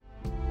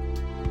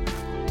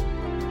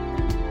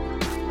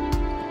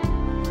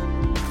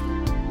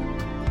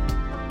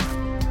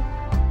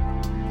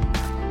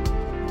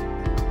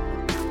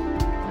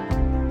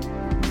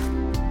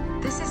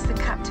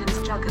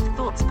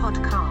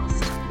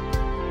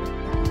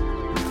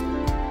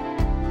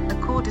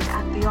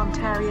the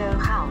Ontario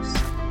House,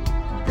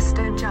 the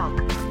Stone Jug.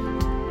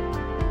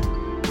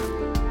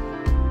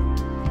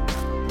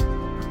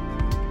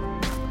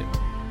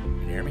 Can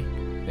you hear me?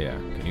 Yeah.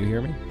 Can you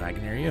hear me? I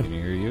can hear you. Can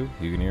you hear you?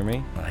 You can hear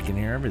me? I can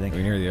hear everything. We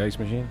can hear the ice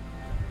machine?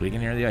 We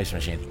can hear the ice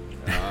machine.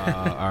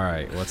 All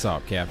right. What's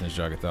up, Captain's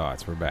Jug of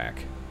Thoughts? We're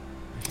back.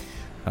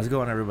 How's it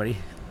going, everybody?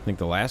 I think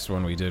the last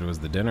one we did was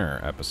the dinner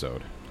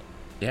episode.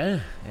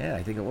 Yeah,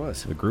 I think it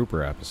was. The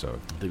grouper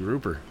episode. The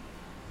grouper.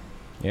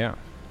 Yeah.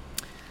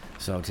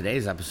 So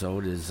today's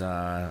episode is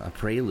a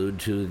prelude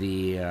to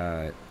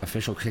the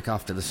official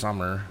kickoff to the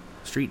summer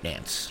street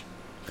dance.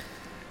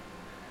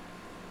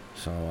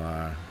 So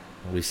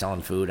we'll be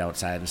selling food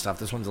outside and stuff.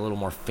 This one's a little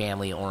more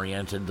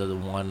family-oriented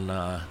than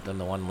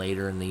the one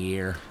later in the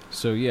year.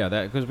 So, yeah,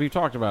 that because we've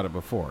talked about it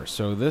before.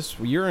 So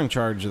you're in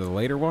charge of the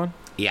later one?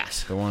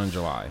 Yes. The one in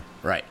July.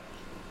 Right.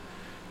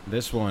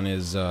 This one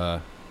is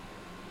the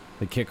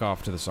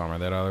kickoff to the summer.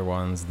 That other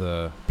one's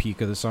the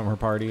peak of the summer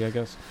party, I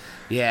guess.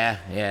 Yeah.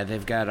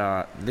 They've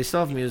got they still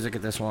have music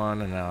at this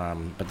one,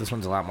 and but this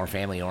one's a lot more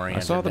family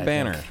oriented. I saw the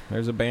banner. think.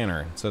 There's a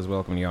banner. It says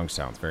 "Welcome to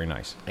Youngstown." It's very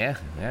nice. Yeah.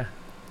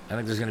 I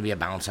think there's going to be a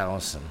bounce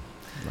house and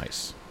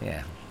Nice.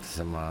 yeah,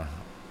 some I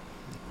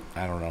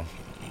don't know,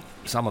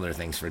 some other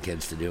things for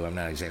kids to do. I'm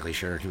not exactly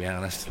sure, to be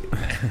honest.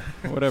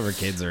 Whatever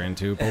kids are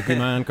into.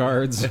 Pokemon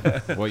cards.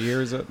 What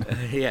year is it?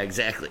 Yeah,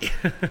 exactly.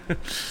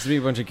 It's be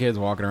a bunch of kids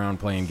walking around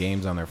playing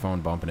games on their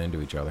phone, bumping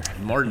into each other.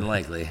 More than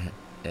likely.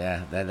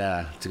 Yeah,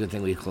 that it's a good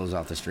thing we close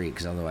off the street,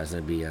 because otherwise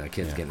there'd be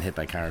kids getting hit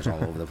by cars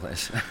all over the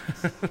place.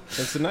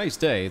 It's a nice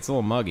day. It's a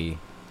little muggy,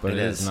 but It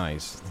it is is.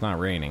 nice. It's not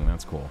raining.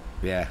 That's cool.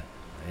 Yeah,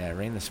 it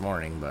rained this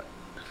morning, but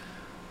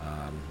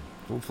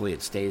hopefully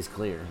it stays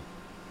clear.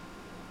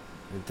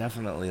 It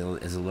definitely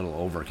is a little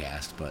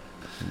overcast, but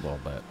A little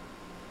bit.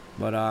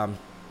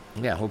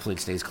 yeah, hopefully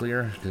it stays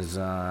clear, because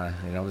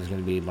there's going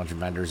to be a bunch of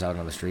vendors out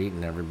on the street,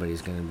 and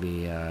everybody's going to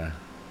be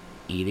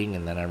eating,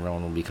 and then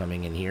everyone will be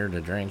coming in here to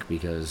drink,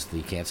 because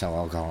you can't sell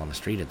alcohol on the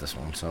street at this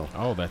one. So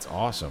Oh, that's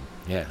awesome.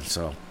 yeah,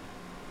 so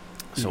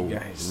You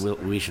guys.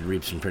 we should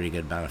reap some pretty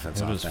good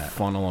benefits We'll off just that.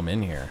 funnel them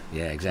in here.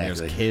 Yeah, And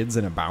exactly. There's kids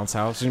in a bounce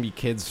house. There's going to be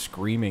kids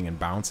screaming and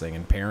bouncing,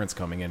 and parents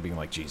coming in being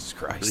like, Jesus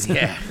Christ.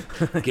 Yeah,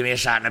 give me a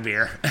shot and a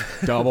beer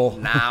Double.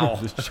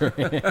 now. Sure.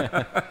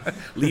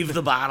 Leave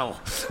the bottle.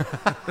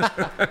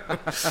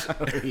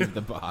 Leave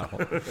the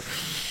bottle.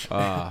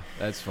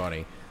 That's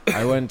funny.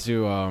 I went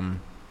to, I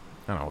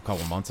don't know, a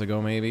couple months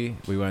ago maybe,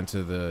 we went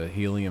to the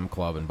Helium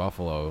Club in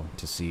Buffalo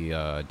to see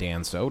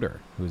Dan Soder,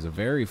 who's a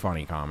very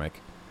funny comic.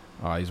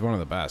 He's one of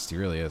the best. He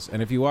really is.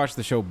 And if you watch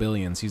the show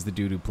Billions, he's the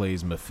dude who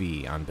plays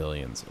Maffei on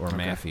Billions, or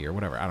Maffei, or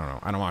whatever. I don't know.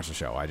 I don't watch the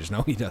show. I just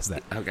know he does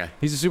that. Okay.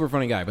 He's a super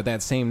funny guy. But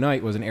that same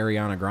night was an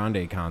Ariana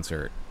Grande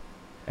concert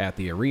at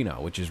the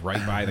Arena, which is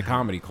right by the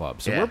comedy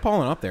club. So Yeah. we're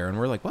pulling up there, and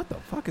we're like, what the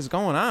fuck is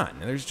going on?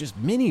 And there's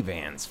just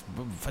minivans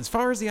as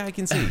far as the eye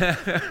can see.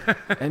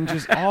 And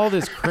just all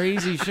this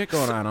crazy shit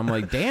going on. I'm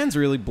like, Dan's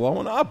really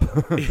blowing up.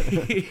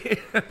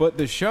 But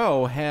the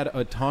show had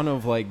a ton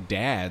of, like,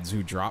 dads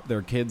who dropped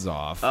their kids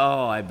off.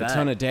 Oh, I A bet.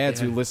 ton of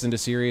dads Yeah. who listen to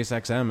Sirius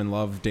XM and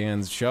love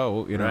Dan's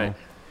show, you know. Right. And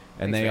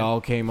Thanks, they man.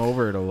 all came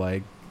over to,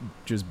 like,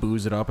 just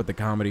booze it up at the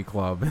comedy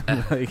club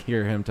and like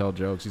hear him tell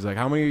jokes. He's like,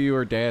 "How many of you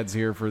are dads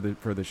here for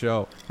the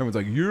show?" Everyone's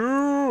like,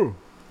 "You."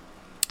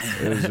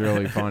 It was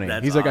really funny.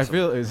 That's He's like,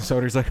 awesome.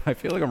 Soder's like, I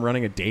feel like I'm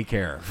running a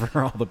daycare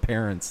for all the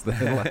parents.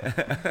 Well,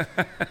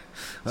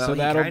 So he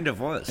that'll- kind of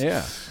was.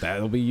 Yeah,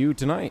 that'll be you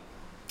tonight.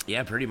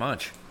 Yeah, pretty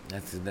much.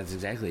 That's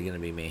exactly going to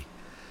be me.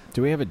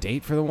 Do we have a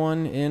date for the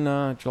one in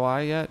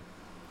July yet?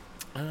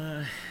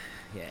 Yeah,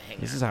 hang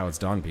This on. is how it's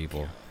done,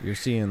 people. You're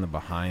seeing the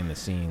behind the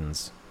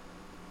scenes.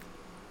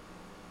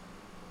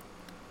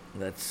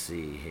 Let's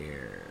see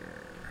here.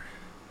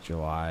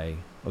 July.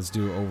 Let's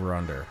do over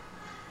under.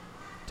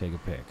 Take a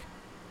pick.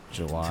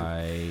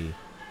 July.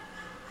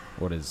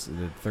 What is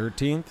the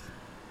 13th?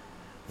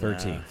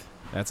 13th.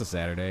 That's a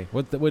Saturday.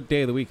 What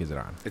day of the week is it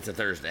on? It's a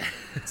Thursday.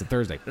 It's a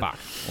Thursday. Fuck.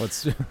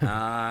 What's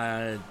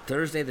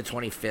Thursday the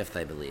 25th,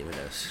 I believe it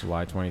is.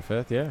 July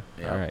 25th? Yeah.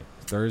 Yep. All right.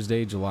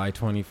 Thursday, July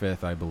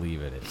 25th, I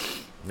believe it is.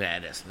 Yeah,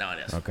 it is. No, it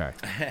is. Okay.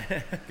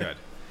 Good.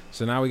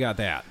 So now we got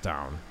that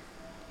down.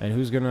 And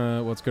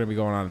what's gonna be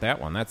going on at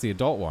that one? That's the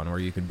adult one where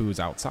you can booze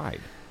outside.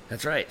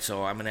 That's right.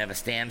 So I'm going to have a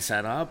stand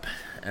set up,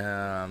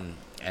 and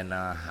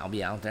I'll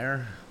be out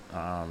there.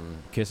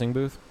 Kissing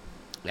booth?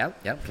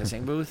 Yep,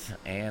 kissing booth.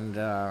 And,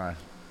 what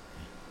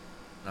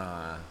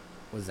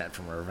was that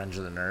from Revenge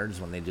of the Nerds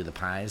when they do the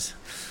pies?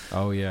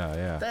 Oh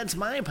yeah. That's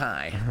my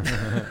pie.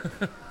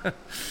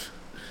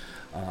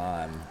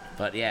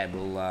 But yeah,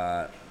 we'll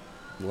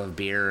have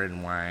beer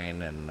and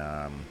wine, and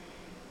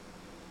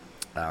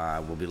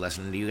we'll be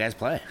listening to you guys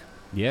play.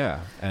 Yeah,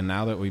 and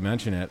now that we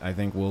mention it, I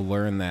think we'll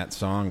learn that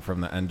song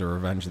from the end of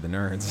Revenge of the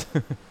Nerds.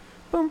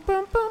 Bum,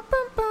 bum, bum,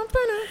 bum, bum,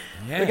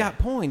 ba-da. Yeah. They got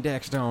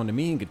Poindexter on the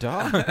mean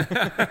guitar.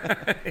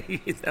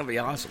 That'd be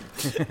awesome.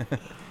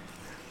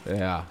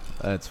 Yeah,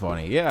 that's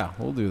funny. Yeah,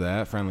 we'll do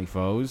that. Friendly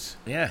foes.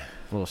 Yeah.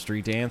 A little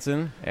street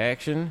dancing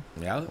action.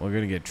 Yeah. We're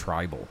going to get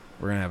tribal.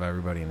 We're gonna have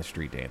everybody in the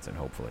street dancing,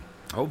 hopefully.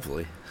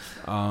 Hopefully.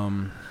 Yeah.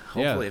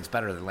 Hopefully it's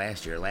better than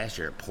last year. Last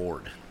year it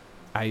poured.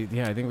 I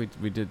think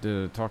we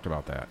did talked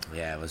about that.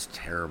 Yeah, it was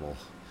terrible.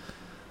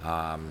 It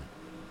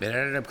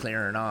ended up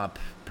clearing up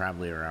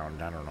probably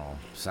around, I don't know,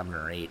 7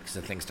 or 8, because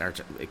the thing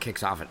it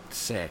kicks off at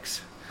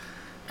 6.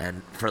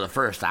 And for the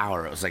first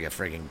hour, it was like a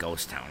friggin'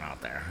 ghost town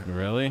out there.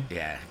 Really?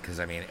 Yeah,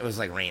 because, I mean, it was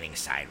like raining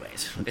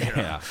sideways. You know?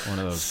 Yeah, one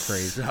of those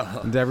crazy.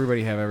 So- Did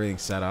everybody have everything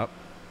set up?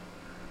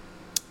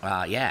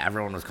 Yeah,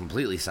 everyone was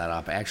completely set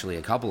up. Actually,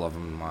 a couple of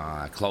them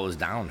closed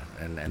down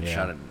and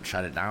Yeah.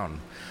 shut it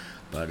down.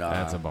 But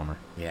That's a bummer.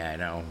 Yeah, I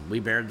know. We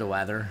bared the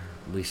weather.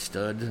 We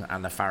stood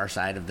on the far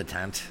side of the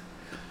tent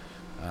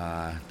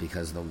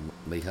because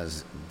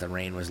the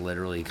rain was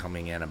literally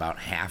coming in about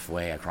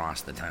halfway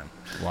across the tent.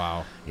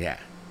 Wow. Yeah,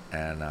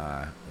 and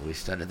we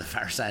stood at the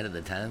far side of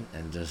the tent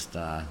and just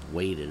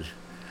waited,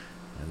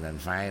 and then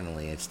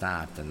finally it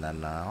stopped, and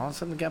then all of a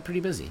sudden it got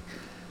pretty busy,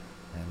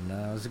 and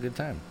it was a good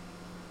time.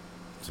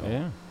 So,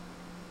 Yeah.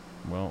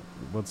 Well,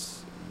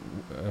 what's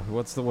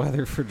the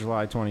weather for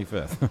July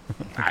 25th?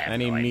 I have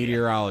Any no idea.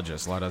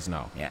 meteorologists, let us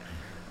know. Yeah.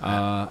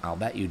 I'll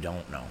bet you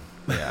don't know.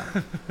 Yeah.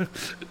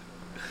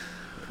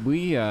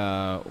 We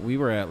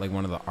were at like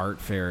one of the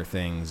art fair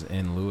things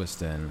in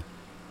Lewiston,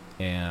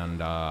 and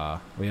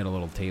we had a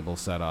little table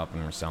set up,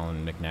 and we're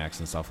selling knickknacks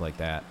and stuff like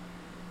that.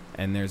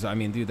 And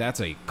dude,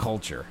 that's a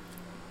culture.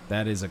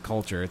 That is a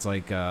culture. It's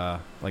like a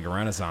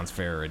Renaissance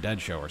fair or a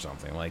dead show or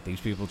something. Like, these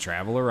people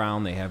travel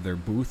around. They have their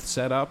booth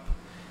set up.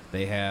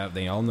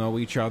 They all know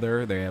each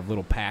other. They have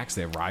little packs.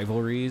 They have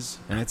rivalries,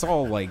 and it's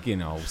all like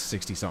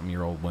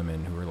 60-something-year-old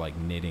women who are like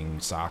knitting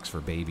socks for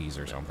babies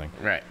or something.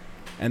 Right.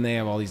 And they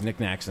have all these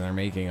knickknacks, and they're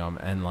making them.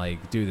 And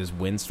like, dude, this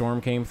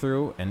windstorm came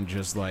through, and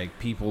just like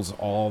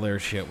all their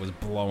shit was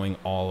blowing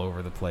all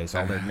over the place.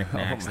 All their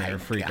knickknacks, and they were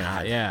freaking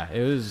out. Yeah,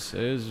 it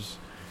was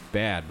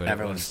bad, but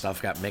Everyone's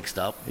stuff got mixed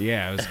up.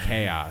 yeah, it was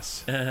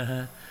chaos.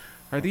 Are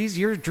these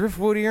your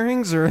driftwood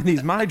earrings, or are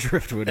these my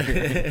driftwood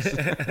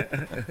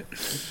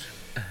earrings?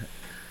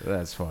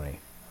 That's funny.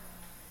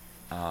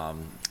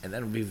 And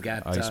then we've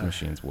got Ice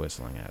machine's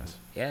whistling at us.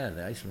 Yeah,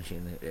 the ice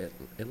machine.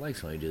 It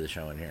likes when we do the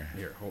show in here.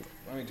 Here,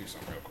 let me do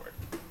something real quick.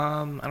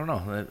 I don't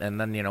know. And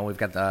then we've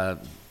got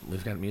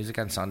music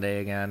on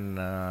Sunday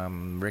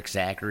again. Rick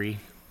Zachary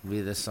will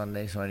be this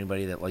Sunday. So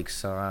anybody that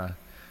likes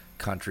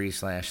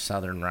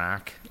country/southern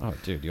rock. Oh,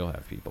 dude, you'll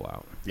have people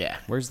out. Yeah.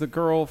 Where's the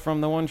girl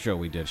from the one show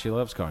we did? She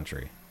loves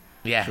country.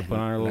 Yeah. She'll put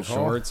on her little Nicole?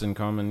 shorts and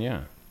come and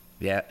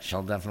Yeah,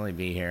 she'll definitely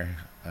be here.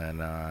 And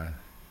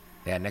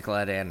yeah,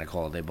 Nicoletta and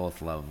Nicole, they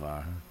both love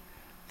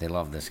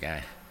this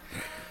guy.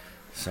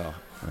 So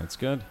That's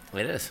good.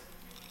 it is.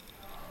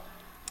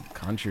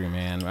 Country,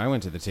 man. I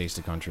went to the Taste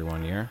of Country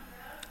one year.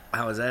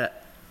 How was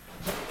that?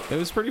 It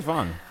was pretty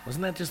fun.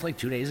 Wasn't that just like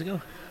 2 days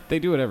ago? They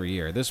do it every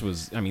year. This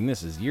is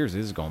years.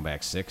 This is going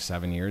back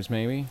 6-7 years,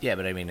 maybe. Yeah,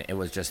 but I mean, it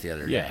was just the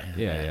other day.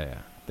 Yeah.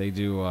 They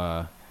do.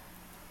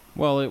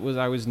 Well,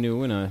 I was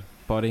new in a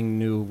budding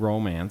new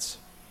romance,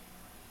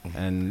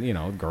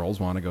 and girls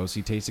want to go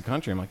see Taste of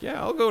Country. I'm like,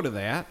 yeah, I'll go to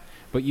that,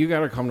 but you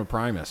got to come to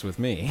Primus with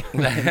me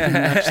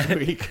next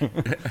week.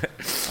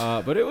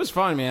 But it was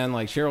fun, man.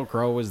 Like, Sheryl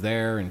Crow was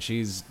there, and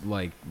she's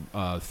like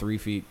 3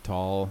 feet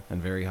tall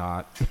and very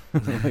hot.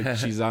 Like,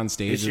 she's on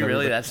stage. Is she with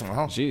really everybody. that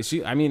small?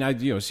 She. I mean,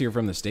 I see her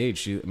from the stage.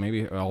 She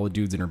maybe all the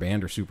dudes in her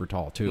band are super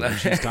tall too. And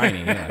she's tiny.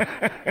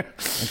 Yeah. And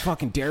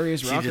fucking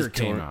Darius Rucker just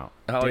came tore- out.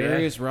 Oh, yeah?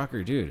 Darius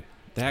Rucker, dude,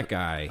 that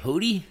guy.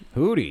 Hootie?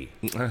 Hootie.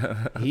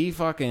 He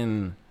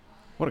fucking.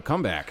 What a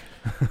comeback.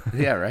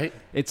 Yeah, right?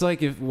 It's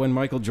like when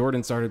Michael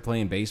Jordan started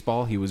playing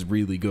baseball, he was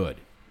really good.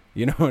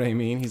 You know what I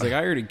mean? He's like,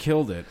 I already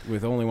killed it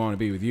with Only Want to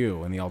Be With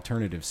You in the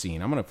alternative scene.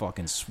 I'm going to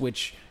fucking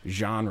switch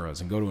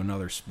genres and go to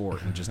another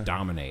sport and just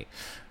dominate.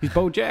 He's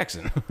Bo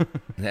Jackson.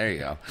 There you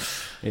go.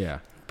 Yeah.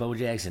 Bo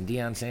Jackson,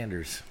 Deion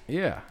Sanders.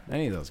 Yeah,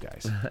 any of those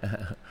guys.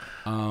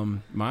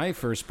 My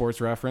first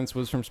sports reference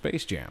was from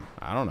Space Jam.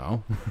 I don't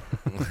know.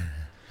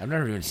 I've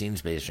never even seen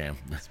Space Jam.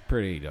 It's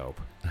pretty dope.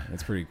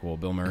 It's pretty cool.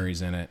 Bill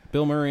Murray's in it.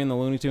 Bill Murray and the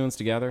Looney Tunes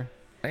together.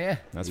 Oh, yeah,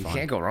 That's you fun.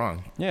 can't go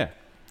wrong. Yeah.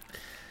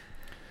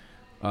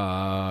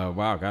 Wow,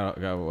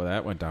 well,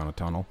 that went down a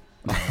tunnel.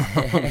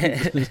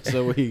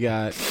 So we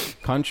got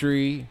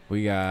country,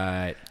 we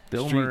got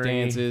Bill street Murray.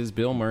 dances,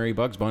 Bill Murray,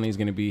 Bugs Bunny's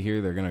going to be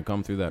here. They're going to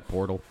come through that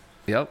portal.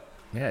 Yep.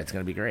 Yeah, it's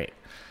going to be great.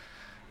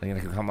 They're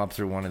going to come up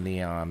through one of the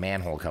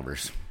manhole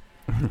covers.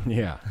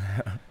 Yeah.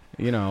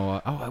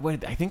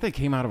 I think they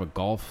came out of a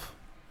golf,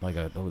 like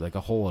a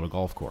hole at a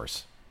golf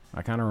course.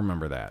 I kind of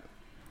remember that.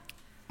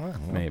 Well,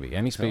 Maybe.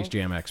 Any Space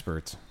Jam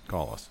experts,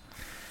 call us.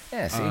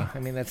 Yeah, see? I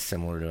mean, that's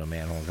similar to a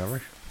manhole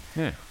cover,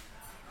 Yeah.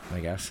 I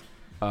guess.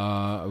 We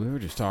were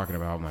just talking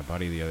about with my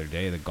buddy the other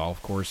day, the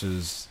golf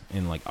courses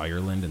in like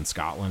Ireland and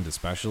Scotland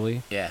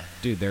especially. Yeah.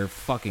 Dude, they're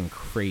fucking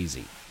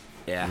crazy.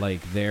 Yeah.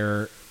 Like,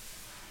 they're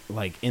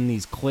like in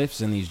these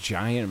cliffs and these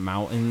giant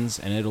mountains,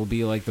 and it'll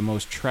be like the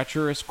most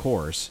treacherous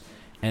course,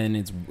 and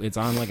it's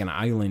on like an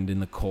island in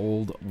the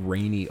cold,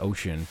 rainy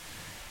ocean,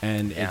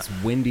 And Yeah. it's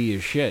windy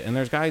as shit. And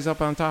there's guys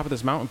up on top of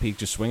this mountain peak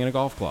just swinging a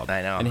golf club.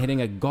 I know. And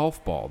hitting a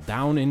golf ball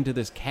down into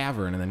this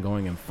cavern and then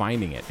going and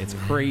finding it. It's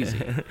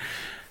crazy.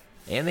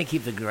 And they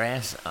keep the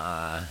grass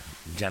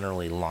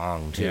generally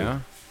long, too. Yeah?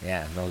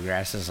 Yeah, the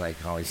grass is,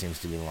 like, always seems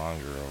to be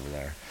longer over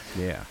there.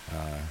 Yeah.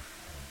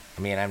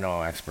 I mean, I'm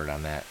no expert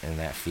on that, in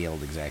that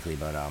field exactly,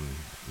 but,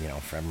 you know,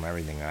 from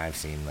everything that I've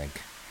seen,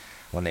 like,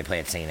 when they play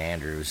at St.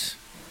 Andrews,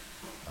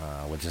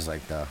 which is,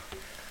 like, the,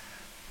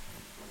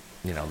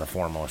 you know, the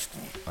foremost,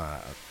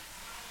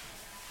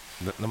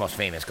 the most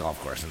famous golf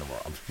course in the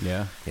world.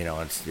 Yeah. You know,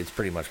 it's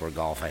pretty much where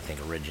golf, I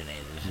think,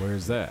 originated.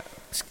 Where's that?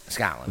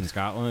 Scotland. In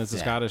Scotland? It's a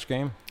Yeah. Scottish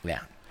game?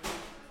 Yeah.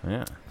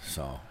 Yeah.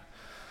 So,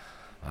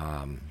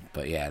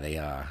 but yeah, they,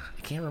 I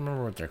can't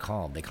remember what they're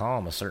called. They call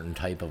them a certain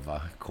type of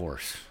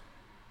course.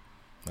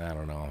 I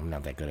don't know. I'm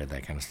not that good at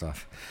that kind of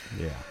stuff.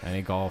 Yeah.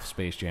 Any golf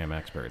Space Jam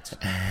experts?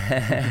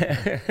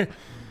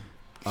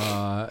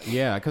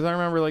 Yeah, because I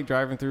remember like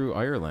driving through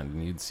Ireland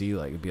and you'd see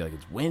like it'd be like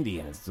it's windy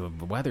and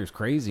the weather's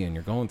crazy and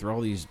you're going through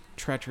all these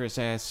treacherous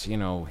ass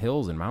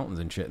hills and mountains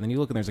and shit, and then you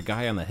look and there's a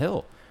guy on the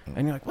hill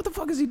and you're like, what the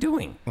fuck is he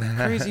doing,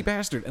 crazy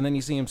bastard? And then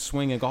you see him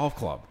swing a golf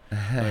club.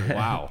 Like,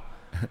 wow.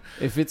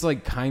 If it's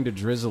like kind of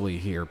drizzly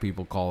here,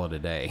 people call it a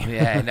day.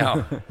 Yeah, I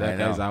know. That I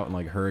know. guy's out in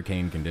like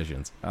hurricane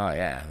conditions. Oh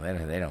yeah,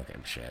 they don't give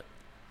a shit.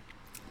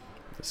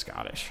 The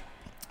Scottish.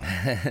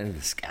 The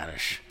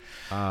Scottish.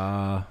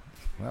 Well,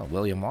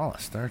 William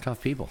Wallace, they're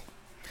tough people.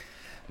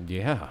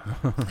 Yeah.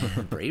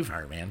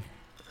 Braveheart, man.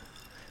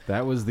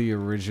 That was the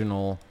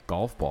original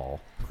golf ball.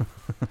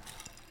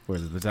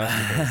 Where's the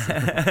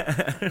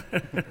testicles?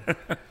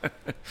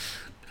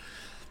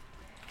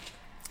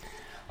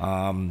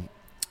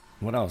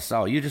 What else?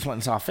 Oh, you just went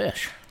and saw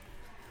fish.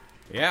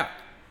 Yeah.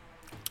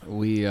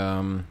 We,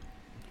 the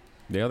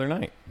other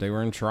night, they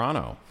were in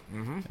Toronto.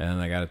 Mm-hmm.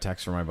 And I got a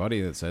text from my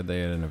buddy that said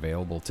they had an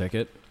available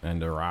ticket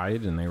and a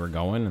ride, and they were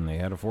going, and they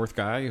had a fourth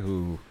guy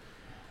who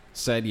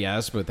said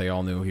yes, but they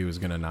all knew he was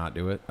going to not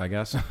do it, I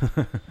guess.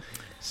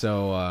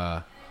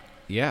 So,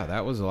 yeah,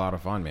 that was a lot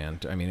of fun, man.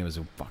 I mean, it was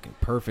a fucking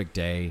perfect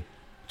day.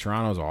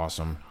 Toronto's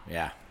awesome.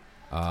 Yeah.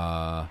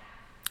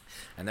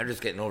 And they're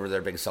just getting over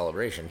their big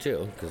celebration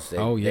too, because they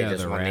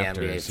just the won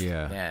Raptors, the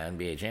NBA, yeah.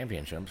 NBA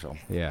championship. So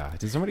Yeah.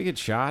 Did somebody get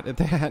shot at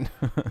that?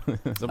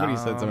 Somebody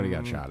said somebody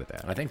got shot at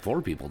that. I think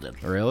 4 people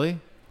did. Really?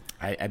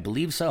 I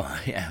believe so.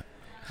 Yeah.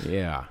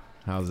 Yeah.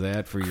 How's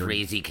that for your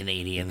Crazy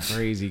Canadians.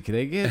 crazy?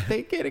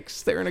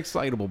 They're an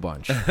excitable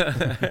bunch.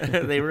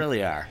 They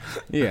really are.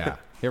 Yeah.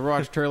 You ever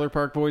watch Trailer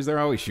Park Boys? They're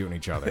always shooting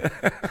each other.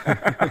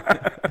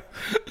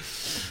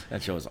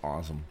 That show is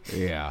awesome.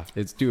 Yeah.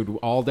 It's, dude,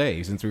 all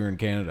day since we were in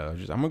Canada.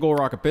 I'm going to go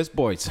rock a piss,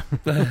 boys.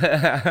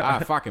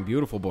 Fucking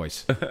beautiful,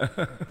 boys.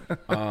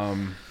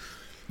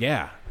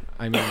 Yeah.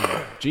 I mean,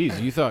 geez,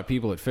 you thought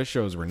people at fish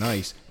shows were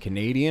nice.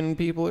 Canadian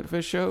people at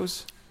fish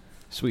shows?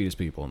 Sweetest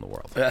people in the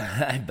world.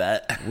 I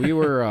bet. We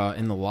were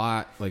in the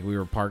lot, like we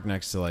were parked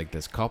next to like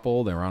this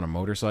couple. They were on a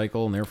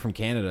motorcycle and they were from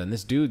Canada. And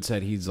this dude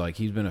said he's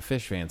been a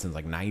fish fan since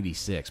like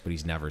 '96, but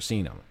he's never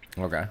seen them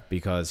Okay.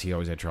 because he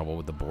always had trouble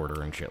with the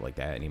border and shit like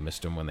that. And he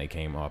missed them when they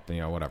came up,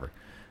 whatever.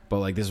 But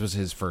like this was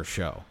his first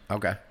show.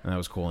 Okay. And that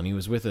was cool. And he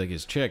was with like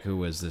his chick who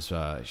was this,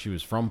 she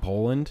was from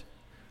Poland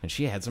and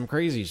she had some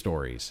crazy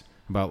stories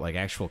about like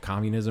actual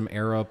communism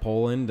era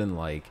Poland and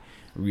like,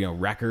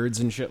 records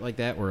and shit like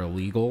that were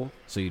illegal,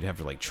 so you'd have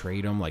to like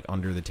trade them like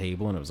under the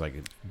table, and it was like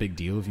a big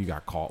deal if you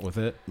got caught with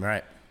it.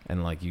 Right.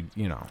 And like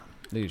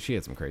dude, she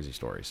had some crazy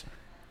stories.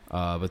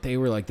 But they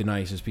were like the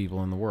nicest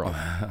people in the world,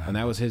 and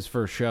that was his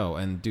first show.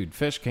 And dude,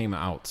 Fish came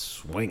out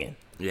swinging.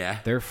 Yeah.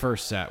 Their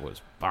first set was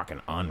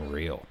fucking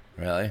unreal.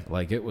 Really?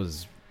 Like it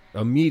was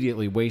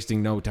immediately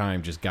wasting no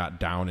time, just got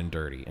down and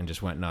dirty and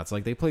just went nuts.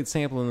 Like they played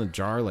Sample in the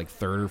Jar like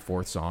third or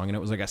fourth song, and it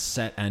was like a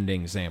set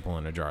ending Sample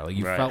in a Jar. Like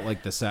you felt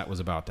like the set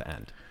was about to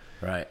end.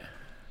 Right.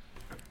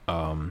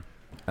 And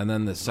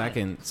then the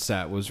second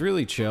set was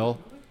really chill.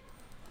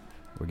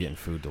 We're getting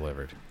food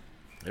delivered.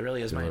 It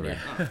really is mine. Yeah.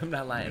 I'm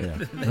not lying. Yeah.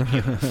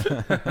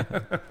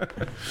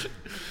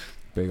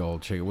 Big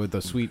old chicken with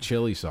the sweet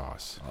chili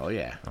sauce. Oh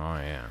yeah. Oh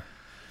yeah.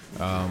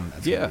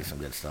 That's gonna be some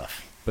good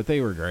stuff. But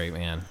they were great,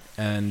 man.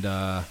 And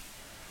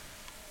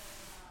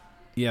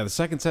yeah, the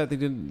second set they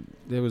did,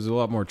 it was a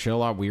lot more chill, a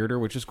lot weirder,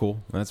 which is cool.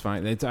 That's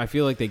fine. I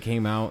feel like they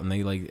came out and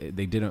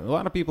they did a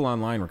lot of people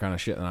online were kind of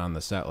shitting on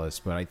the set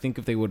list, but I think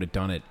if they would have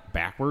done it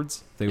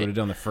backwards, they would have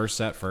done the first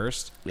set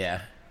first.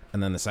 Yeah.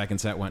 And then the second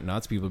set went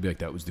nuts. People would be like,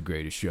 that was the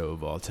greatest show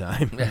of all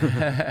time.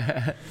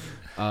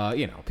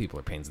 People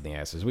are pains in the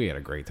asses. We had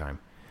a great time.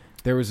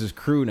 There was this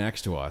crew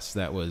next to us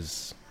that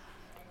was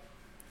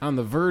on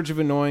the verge of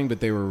annoying, but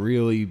they were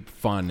really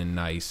fun and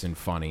nice and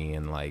funny.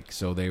 And like,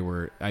 so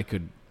I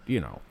could,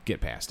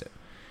 get past it.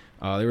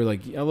 They were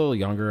like a little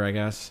younger, I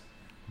guess.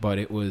 But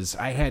it was,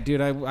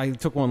 I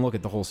took one look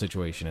at the whole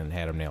situation and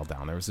had him nailed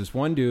down. There was this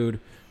one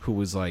dude who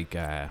was like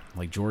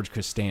George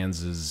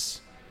Costanza's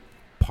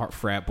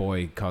frat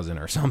boy cousin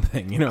or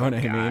something, you know what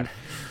I mean?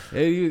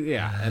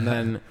 Yeah. And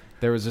then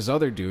there was this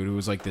other dude who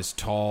was like this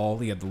tall,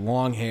 he had the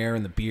long hair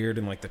and the beard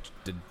and like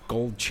the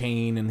gold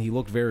chain, and he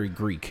looked very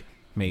Greek.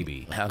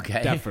 maybe.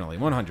 Okay. Definitely,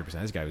 100%.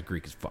 This guy was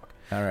Greek as fuck.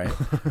 All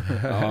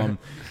right.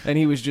 And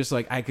he was just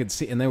like, I could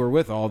see, and they were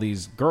with all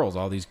these girls,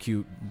 all these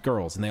cute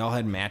girls, and they all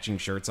had matching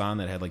shirts on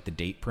that had like the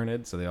date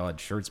printed, so they all had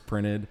shirts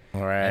printed.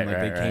 Right, and like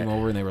right, they came right.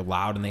 over and they were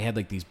loud, and they had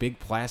like these big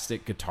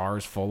plastic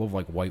guitars full of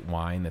like white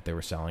wine that they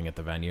were selling at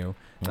the venue.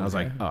 And I was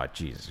like, oh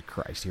Jesus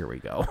Christ, here we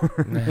go.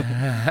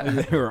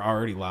 Like, they were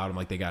already loud. I'm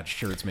like, they got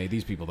shirts made.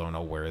 These people don't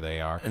know where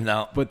they are.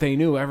 No. But they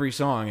knew every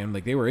song, and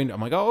like they were into.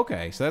 I'm like, oh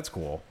okay, so that's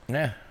cool.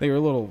 Yeah. They were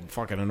a little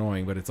fucking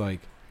annoying, but it's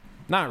like,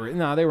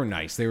 no, they were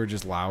nice. They were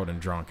just loud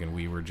and drunk, and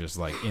we were just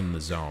like in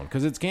the zone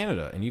because it's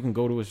Canada, and you can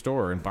go to a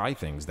store and buy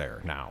things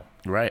there now,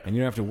 Right. and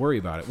you don't have to worry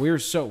about it. We were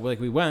so like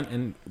we went,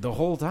 and the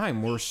whole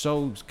time we're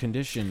so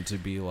conditioned to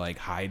be like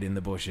hide in the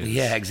bushes,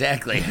 Yeah,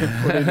 exactly.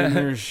 put it in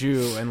your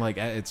shoe, and like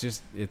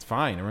it's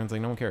fine. Everyone's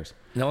like, no one cares.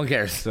 No one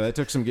cares. So that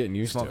took some getting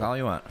used Smoke to. all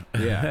you want.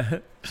 Yeah.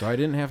 So I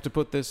didn't have to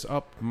put this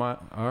up my.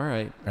 All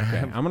right. Okay.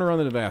 I'm gonna run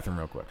to the bathroom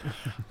real quick.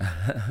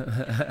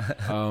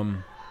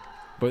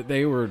 But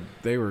they were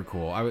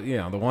cool.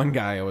 The one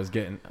guy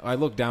I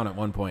looked down at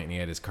one point and he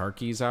had his car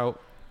keys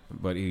out,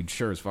 but he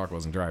sure as fuck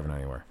wasn't driving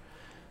anywhere.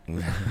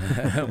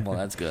 Well,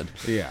 that's good.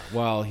 Yeah.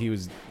 Well, he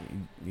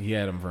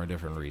had them for a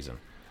different reason,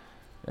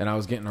 and I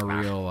was getting a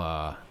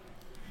real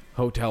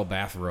hotel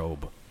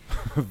bathrobe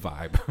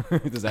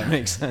vibe. Does that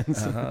make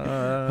sense?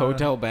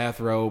 Hotel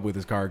bathrobe with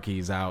his car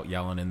keys out,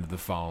 yelling into the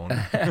phone.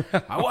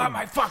 I want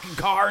my fucking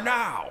car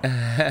now.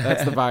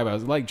 That's the vibe. I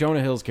was like Jonah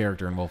Hill's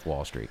character in Wolf of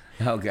Wall Street.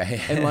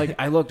 Okay. And like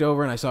I looked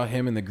over and I saw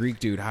him and the Greek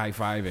dude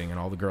high-fiving, and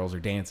all the girls are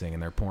dancing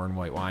and they're pouring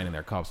white wine in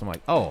their cups. I'm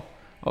like, oh,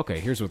 okay,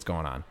 here's what's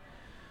going on.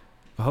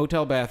 A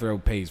hotel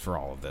bathrobe pays for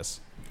all of this.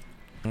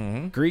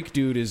 Mm-hmm. Greek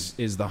dude is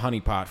the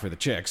honeypot for the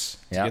chicks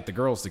to Yep. get the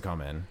girls to come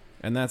in.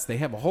 And they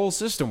have a whole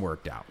system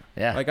worked out.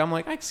 Yeah. Like, I'm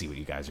like, I see what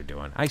you guys are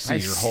doing. I see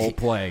your whole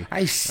play.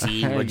 I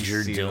see what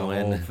you're see the whole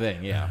doing.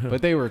 thing, yeah.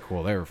 But they were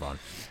cool. They were fun.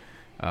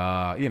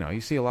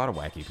 You see a lot of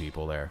wacky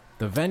people there.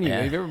 The venue,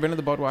 Yeah. have you ever been to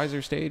the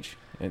Budweiser stage?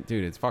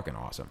 Dude, it's fucking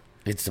awesome.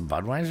 It's the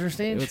Budweiser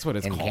stage? That's what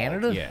it's in called.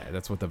 Canada? Yeah,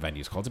 that's what the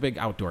venue's called. It's a big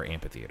outdoor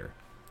amphitheater.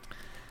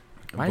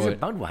 Why is it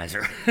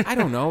Budweiser? I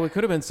don't know. It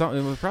could have been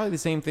something. It was probably the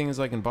same thing as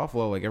like in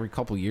Buffalo. Like every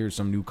couple years,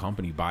 some new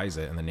company buys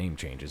it and the name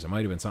changes. It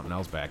might have been something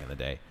else back in the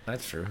day.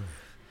 That's true.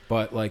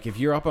 But like if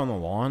you're up on the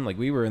lawn, like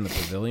we were in the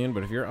pavilion,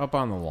 but if you're up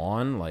on the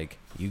lawn, like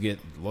you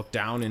look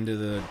down into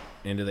the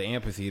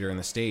amphitheater and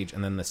the stage,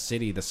 and then the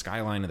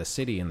skyline of the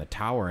city and the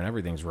tower and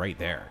everything's right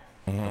there.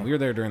 Mm-hmm. We were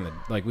there during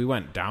we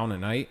went down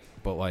at night,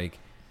 but like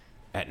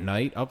at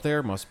night up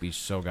there must be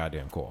so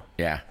goddamn cool.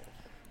 Yeah.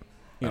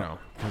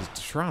 Because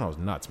Toronto's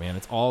nuts, man.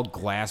 It's all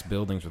glass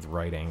buildings with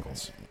right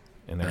angles,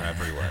 and they're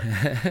everywhere.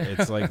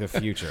 It's like the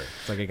future.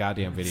 It's like a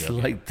goddamn video It's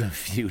game. like the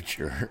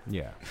future.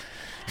 Yeah.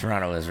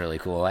 Toronto is really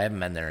cool. I haven't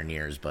been there in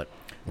years, but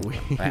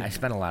I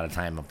spent a lot of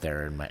time up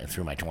there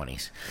through my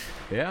 20s.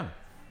 Yeah.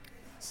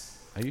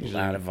 A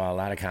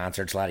lot of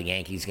concerts, a lot of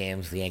Yankees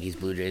games, the Yankees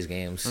Blue Jays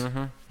games.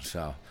 Mm-hmm.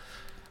 So,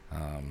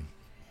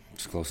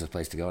 it's the closest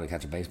place to go to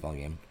catch a baseball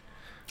game.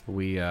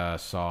 We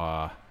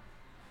saw,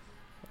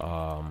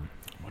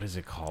 what is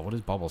it called? What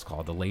is Bubbles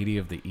called? The Lady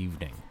of the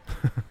Evening.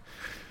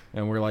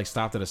 And we're like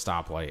stopped at a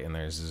stoplight, and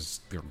there's this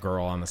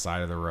girl on the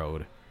side of the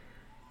road,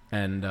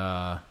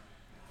 and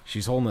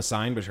she's holding the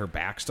sign, but her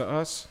back's to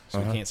us, so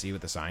we can't see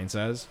what the sign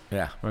says.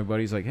 Yeah. My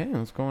buddy's like, hey,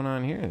 what's going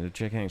on here? The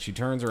chick hangs. She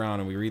turns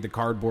around, and we read the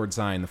cardboard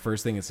sign. The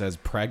first thing it says,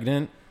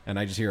 pregnant, and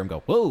I just hear him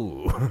go,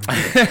 whoa.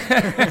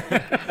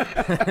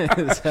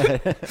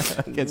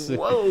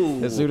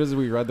 Whoa. As soon as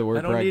we read the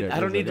word pregnant. I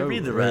don't need to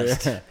read the "Oh."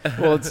 rest.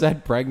 Well, it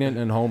said pregnant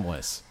and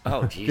homeless.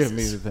 Oh, Jesus. Give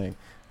me the thing.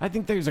 I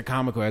think there's a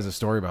comic who has a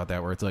story about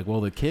that where it's like,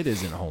 well, the kid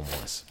isn't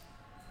homeless.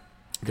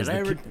 Because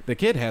the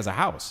kid has a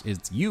house.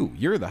 It's you.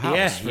 You're the house.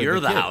 Yeah, for you're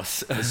the kid.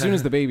 house. As soon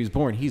as the baby's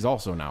born, he's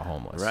also now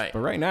homeless. Right. But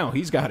right now,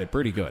 he's got it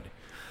pretty good.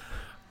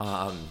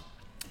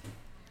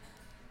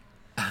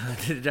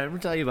 Did I ever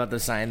tell you about the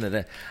sign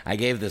that I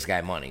gave this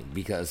guy money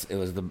because it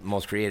was the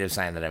most creative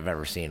sign that I've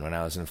ever seen? When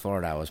I was in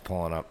Florida, I was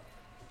pulling up.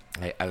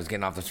 I was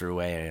getting off the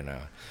thruway, and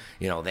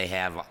they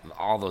have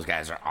all those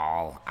guys are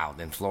all out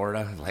in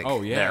Florida. Like,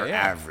 they're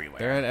everywhere.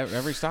 They're at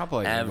every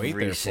stoplight.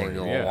 Every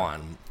single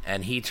one.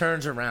 And he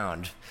turns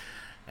around,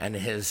 and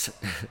his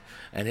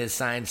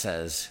sign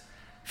says,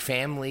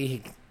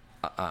 "Family,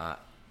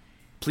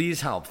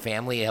 please help.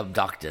 Family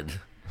abducted."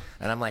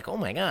 And I'm like, oh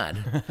my God,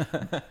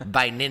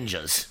 by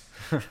ninjas.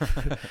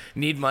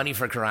 Need money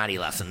for karate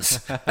lessons.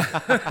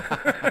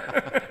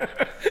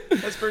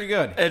 That's pretty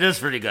good. It is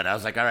pretty good. I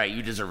was like, all right,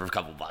 you deserve a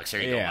couple bucks.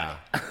 Here you go,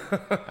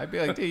 buddy. I'd be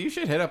like, dude, you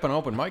should hit up an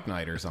open mic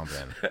night or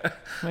something.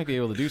 Might be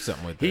able to do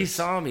something with this. He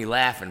saw me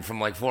laughing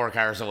from like 4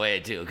 cars away,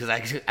 too, because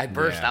I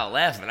burst out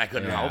laughing. I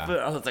couldn't help it.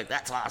 I was like,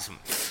 that's awesome.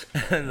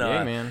 And,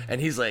 man.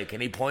 And he's like,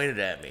 and he pointed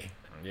at me.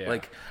 Yeah.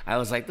 Like, I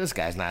was like, this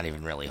guy's not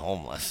even really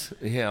homeless.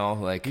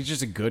 Like. He's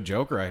just a good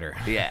joke writer.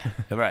 Yeah,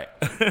 right.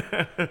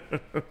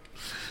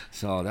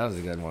 So that was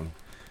a good one.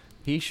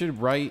 He should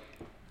write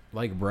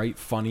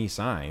funny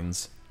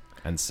signs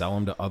and sell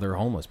them to other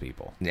homeless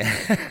people.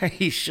 Yeah,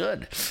 he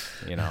should.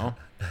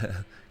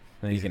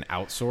 then you can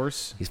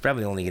outsource. He's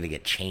probably only going to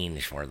get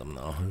change for them,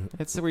 though.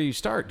 That's where you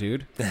start,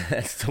 dude.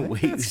 That's the way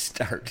you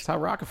start. That's how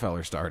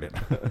Rockefeller started.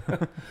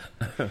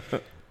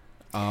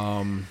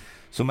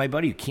 So my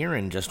buddy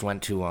Kieran just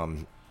went to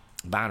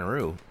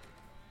Bonnaroo.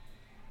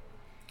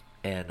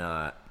 And,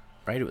 right,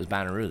 it was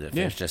Bonnaroo that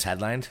Fish just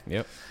headlined.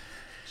 Yep.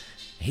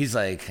 He's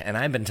like, and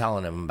I've been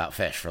telling him about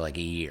Fish for like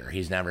a year.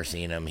 He's never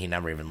seen him. He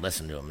never even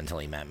listened to him until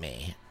he met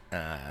me.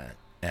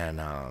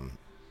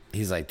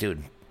 He's like,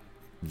 dude,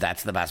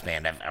 that's the best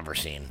band I've ever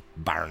seen,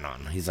 bar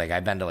none. He's like,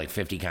 I've been to like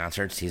 50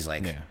 concerts. He's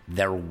like,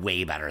 they're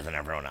way better than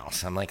everyone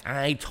else. I'm like,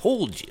 I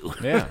told you.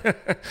 Yeah.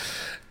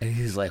 And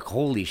he's like,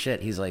 holy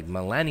shit. He's like,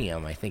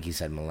 Millennium. I think he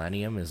said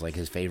Millennium is like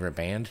his favorite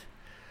band.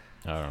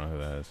 I don't know who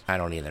that is. I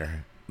don't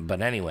either.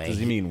 But anyway. Does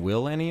he mean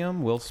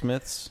Millennium? Will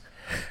Smith's?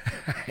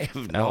 I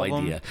have no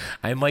idea.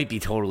 I might be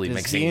totally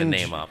mixing the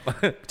name up.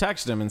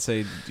 Text him and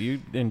say, do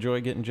you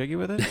enjoy getting jiggy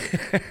with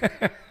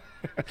it?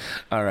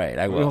 All right,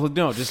 I will. Well,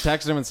 no, just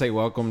text him and say,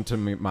 welcome to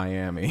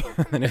Miami.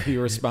 And if he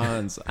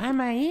responds, I'm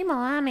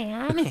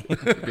Miami.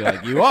 Be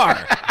like, you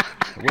are.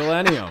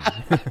 Millennium.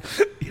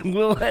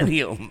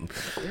 Millennium.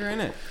 You're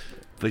in it.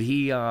 But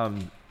he,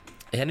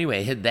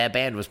 anyway, that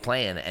band was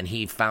playing, and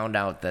he found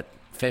out that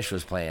Fish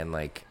was playing,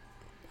 like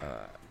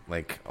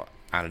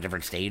on a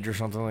different stage or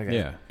something like that.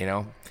 Yeah. You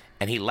know?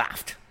 And he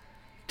left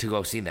to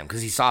go see them,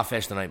 because he saw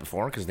Fish the night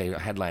before, because they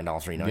headlined all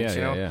 3 nights,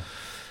 you know? Yeah.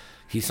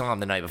 He saw him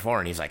the night before,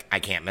 and he's like, I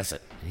can't miss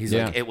it. He's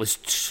like, it was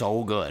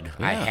so good.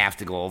 Yeah. I have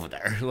to go over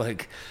there.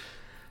 Like,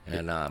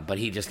 and but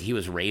he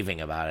was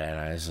raving about it, and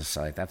I was just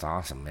like, that's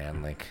awesome,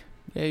 man. Like,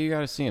 yeah, you got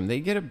to see him. They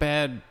get a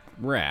bad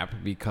rap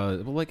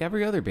because, well, like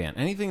every other band,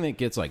 anything that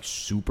gets like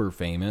super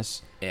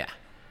famous,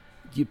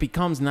 it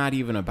becomes not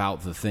even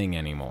about the thing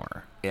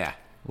anymore. Yeah.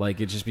 Like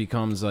it just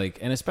becomes like,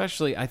 and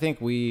especially I think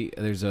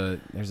there's a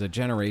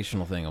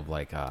generational thing of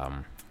like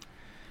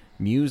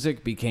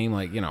music became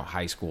like, you know,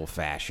 high school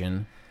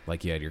fashion.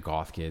 Like you had your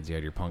goth kids, you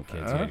had your punk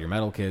kids, you had your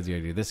metal kids, you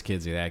had your this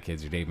kids, your that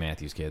kids, your Dave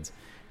Matthews kids.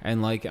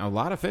 And like a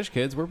lot of Fish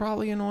kids were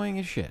probably annoying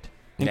as shit,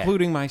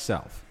 including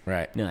myself.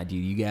 Right. No, dude,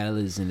 you gotta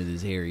listen to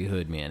this Harry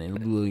Hood, man. It'll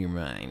blow your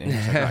mind. And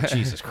it's like, oh,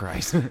 Jesus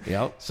Christ.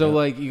 Yep. So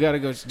like you gotta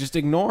go, just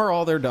ignore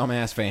all their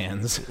dumbass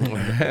fans,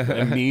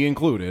 and me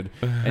included,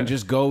 and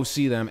just go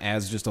see them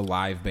as just a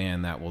live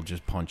band that will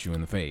just punch you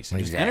in the face.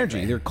 And just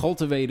energy. They're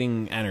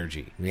cultivating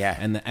energy. Yeah.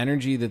 And the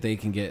energy that they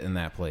can get in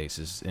that place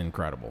is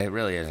incredible. It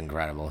really is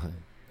incredible.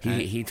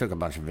 He took a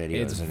bunch of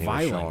videos. It's and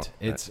violent.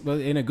 It's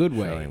in a good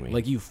way.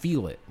 Like you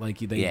feel it.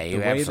 Like you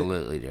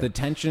absolutely do. The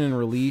tension and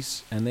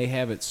release, and they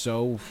have it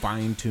so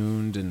fine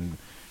tuned and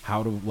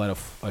how to let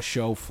a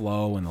show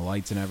flow and the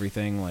lights and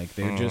everything. Like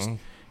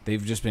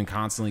they've just been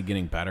constantly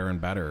getting better and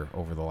better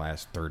over the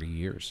last 30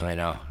 years. I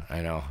know.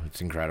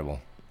 It's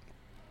incredible.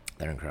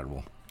 They're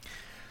incredible.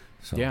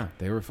 So. Yeah,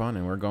 they were fun,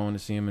 and we're going to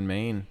see them in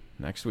Maine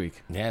next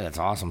week. Yeah, that's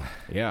awesome.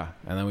 Yeah,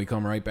 and then we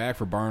come right back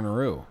for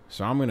Bonnaroo.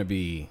 So I'm going to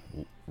be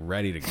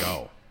ready to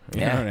go. You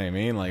know what I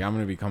mean? Like, I'm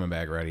going to be coming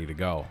back ready to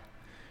go.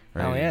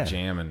 Ready to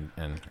jam, and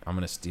I'm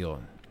going to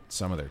steal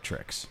some of their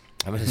tricks.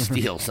 I'm going to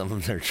steal some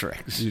of their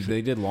tricks. Dude,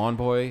 they did Lawn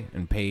Boy,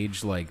 and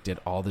Paige, like, did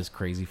all this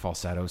crazy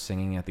falsetto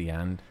singing at the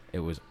end. It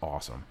was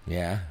awesome.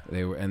 Yeah.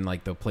 They were, and,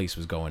 like, the place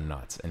was going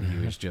nuts, and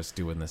he was just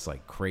doing this,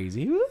 like,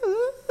 crazy...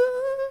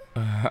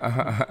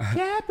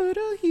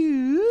 Capital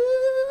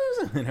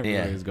Hughes, and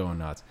everybody was going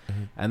nuts.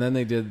 And then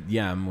they did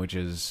Yem, which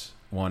is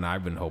one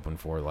I've been hoping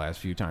for the last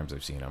few times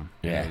I've seen them.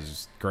 Yeah, it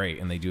was great.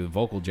 And they do a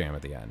vocal jam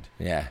at the end.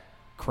 Yeah,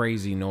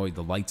 crazy noise.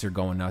 The lights are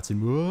going nuts,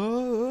 and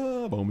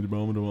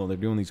they're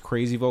doing these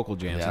crazy vocal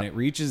jams, and it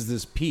reaches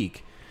this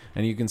peak,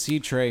 and you can see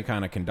Trey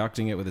kind of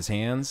conducting it with his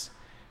hands,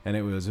 and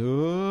it was.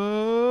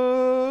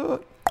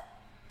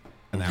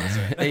 And that was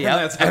it.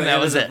 That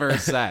was the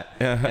first set.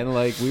 And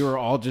like we were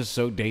all just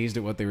so dazed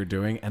at what they were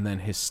doing, and then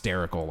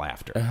hysterical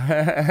laughter.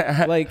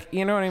 Like,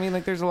 you know what I mean?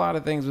 Like there's a lot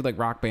of things with like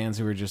rock bands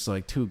who are just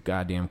like too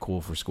goddamn cool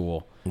for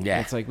school. Yeah.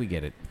 It's like we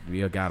get it.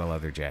 We got a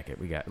leather jacket.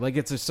 We got like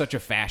it's such a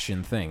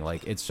fashion thing.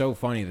 Like it's so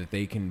funny that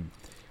they can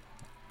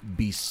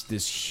be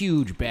this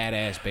huge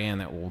badass band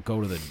that will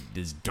go to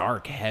this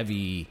dark,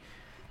 heavy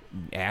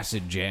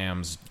acid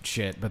jams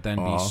shit, but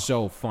then be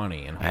so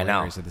funny and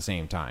hilarious at the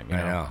same time. You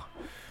know? I know.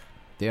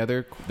 Yeah,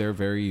 they're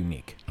very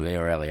unique. They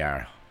really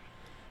are.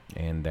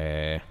 And,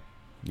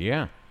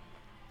 yeah.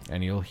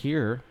 And you'll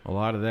hear a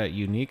lot of that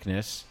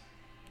uniqueness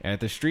at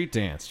the Street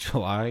Dance,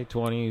 July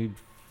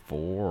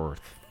 24th.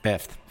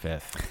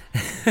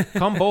 5th.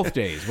 Come both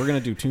days. We're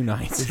going to do 2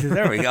 nights.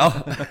 There we go.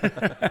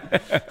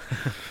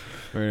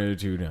 We're going to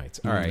do 2 nights.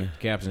 All right,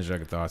 Captain's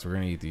Jug of Thoughts. We're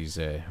going to eat these.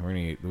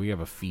 We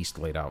have a feast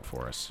laid out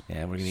for us.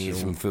 Yeah, we're going to eat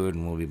some food,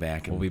 and we'll be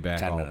back in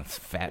 10 minutes.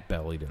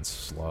 Fat-bellied and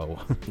slow.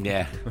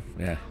 Yeah.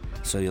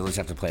 So you'll just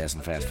have to play us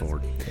and fast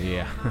forward.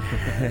 Yeah.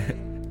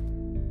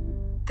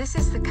 This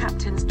is the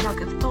Captain's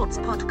Jug of Thoughts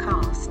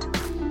podcast.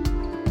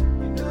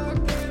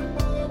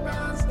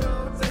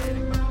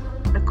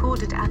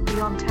 Recorded at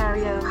the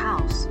Ontario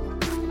House.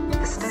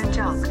 The Stone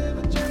Jug.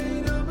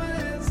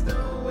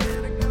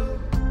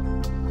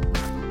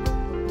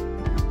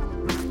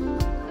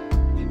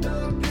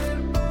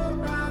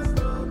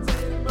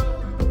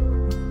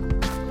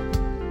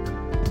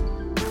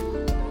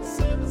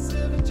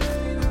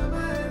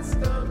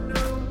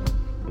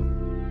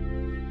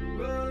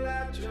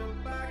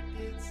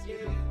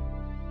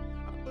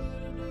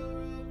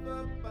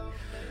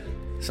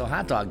 So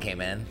Hot Dog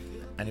came in.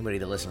 Anybody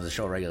that listens to the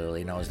show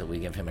regularly knows that we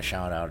give him a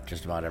shout out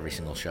just about every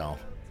single show.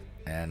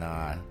 And,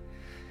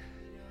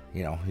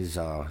 he's,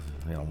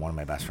 one of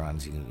my best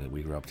friends.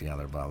 We grew up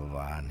together, blah, blah,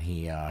 blah. And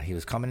he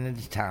was coming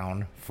into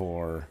town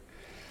for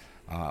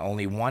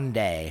only one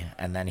day,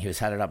 and then he was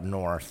headed up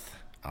north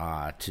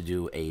to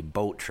do a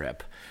boat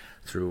trip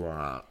through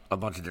a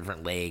bunch of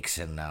different lakes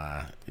and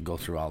go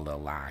through all the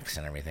locks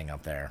and everything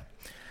up there.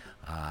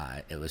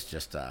 It was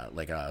just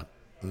like a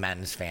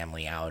men's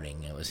family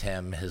outing. It was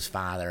him, his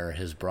father,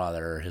 his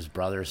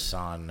brother's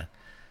son,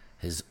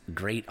 his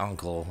great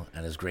uncle,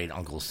 and his great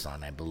uncle's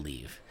son, I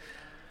believe.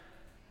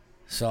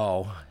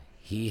 So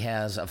he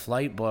has a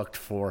flight booked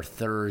for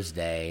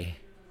Thursday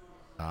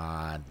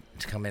to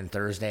come in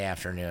Thursday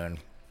afternoon.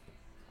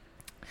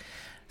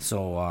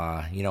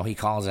 So, he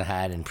calls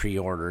ahead and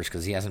pre-orders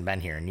because he hasn't been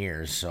here in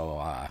years. So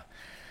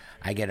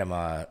I get him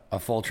a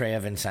full tray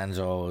of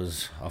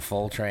Vincenzo's, a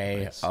full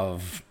tray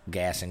of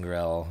Gas and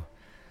Grill,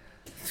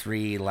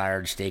 3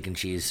 large steak and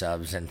cheese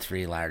subs, and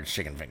 3 large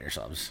chicken finger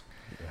subs.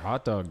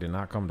 Hot Dog did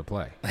not come to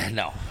play.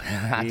 No,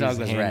 Hot Dog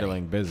was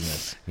handling ready.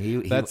 Business.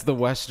 That's the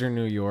Western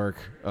New York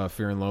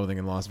Fear and Loathing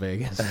in Las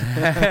Vegas.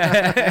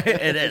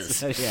 It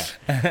is. Yeah,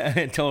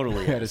 it totally.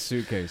 We had a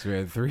suitcase. We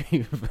had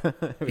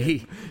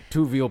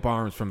 2 veal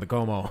parms from the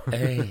Como.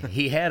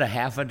 He had a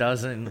half a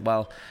dozen.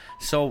 Well,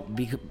 so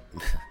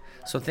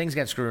things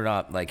got screwed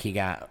up. Like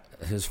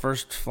his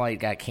first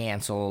flight got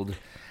canceled.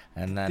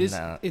 And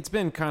then it's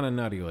been kind of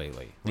nutty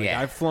lately. Yeah.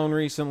 I've flown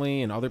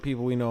recently, and other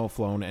people we know have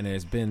flown, and it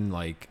has been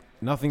like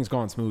nothing's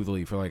gone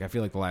smoothly for I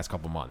feel like the last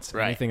couple months.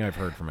 Right. Anything I've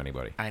heard from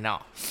anybody. I know.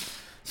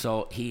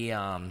 So his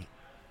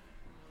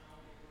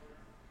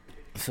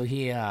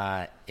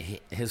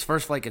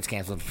first flight gets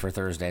canceled for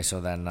Thursday.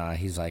 So then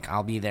he's like,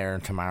 I'll be there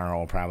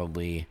tomorrow,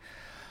 probably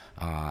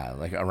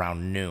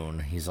around noon.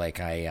 He's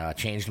like, I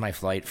changed my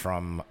flight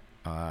from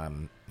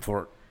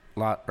Fort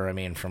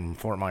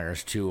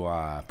Myers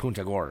to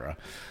Punta Gorda.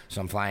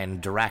 So I'm flying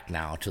direct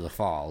now to the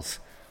falls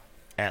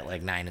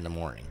at 9 in the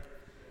morning.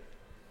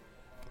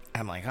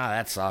 I'm like, oh,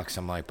 that sucks.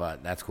 I'm like,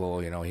 but that's cool,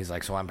 He's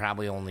like, so I'm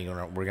probably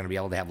we're gonna be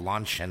able to have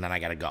lunch, and then I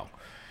gotta go.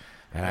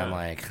 And I'm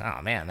like,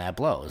 oh man, that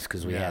blows,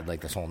 because we had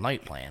this whole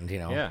night planned,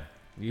 Yeah,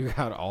 you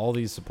got all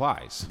these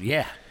supplies.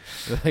 Yeah.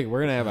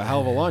 We're gonna have a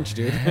hell of a lunch,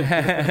 dude.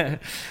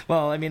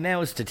 Well, I mean, that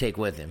was to take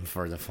with him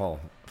for the full.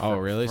 Oh,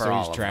 really? So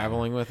he's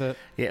traveling with it?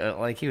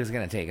 Yeah, he was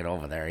going to take it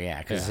over there,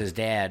 because his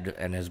dad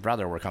and his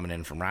brother were coming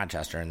in from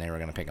Rochester, and they were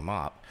going to pick him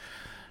up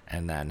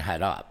and then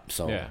head up.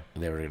 So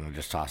they were going to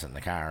just toss it in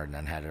the car and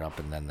then head it up,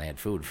 and then they had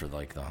food for,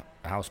 the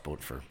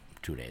houseboat for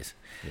 2 days.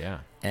 Yeah.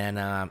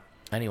 And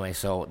anyway,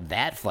 so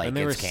that flight and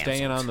they gets were canceled.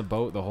 staying on the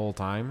boat the whole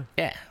time?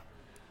 Yeah.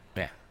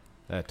 Yeah.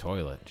 That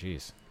toilet,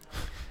 jeez.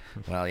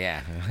 Well,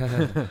 yeah.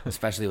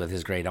 Especially with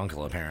his great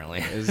uncle,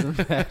 apparently. Isn't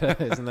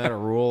that a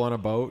rule on a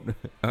boat?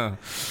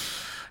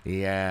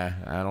 Yeah,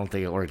 I don't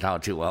think it worked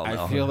out too well,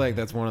 though. I feel like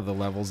that's one of the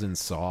levels in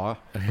Saw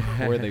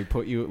where they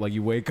put you,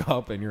 you wake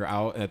up and you're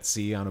out at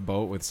sea on a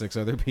boat with 6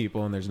 other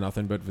people and there's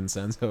nothing but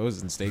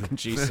Vincenzo's and steak and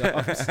cheese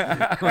subs.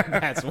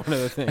 That's one of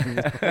the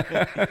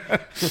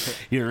things.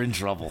 You're in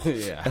trouble.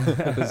 Yeah.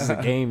 This is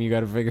a game. You got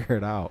to figure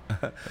it out.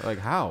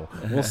 How?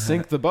 We'll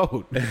sink the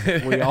boat.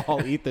 We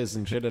all eat this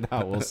and shit it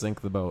out. We'll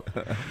sink the boat.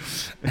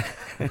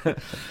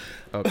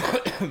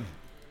 Okay.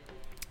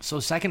 So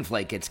second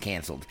flight gets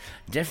canceled.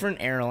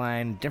 Different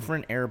airline,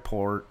 different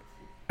airport,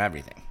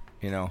 everything,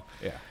 Yeah.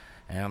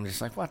 And I'm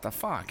just like, what the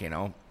fuck,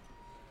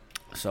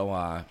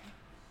 So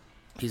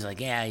he's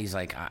like, yeah, he's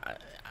like, I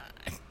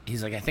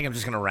think I'm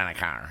just going to rent a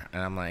car.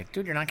 And I'm like,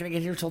 dude, you're not going to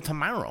get here till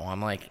tomorrow. I'm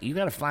like, you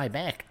got to fly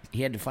back.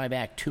 He had to fly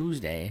back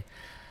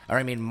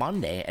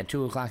Monday at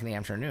 2 o'clock in the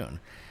afternoon.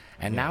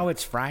 And now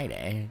it's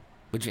Friday,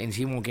 which means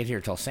he won't get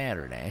here till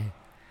Saturday.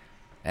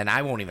 And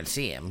I won't even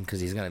see him because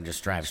he's going to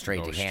just drive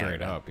straight to Canada.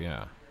 Straight up,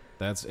 yeah.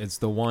 It's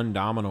the one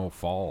domino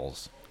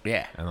falls.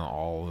 Yeah. And then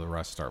all the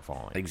rest start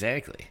falling.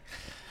 Exactly.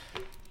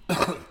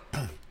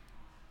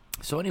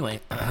 So anyway,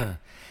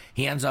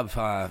 he ends up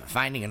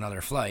finding another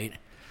flight.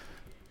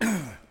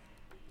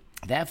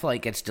 That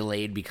flight gets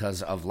delayed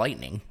because of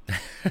lightning.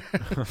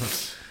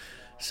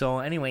 So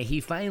anyway,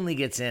 he finally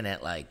gets in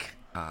at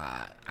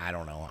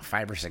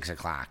 5 or 6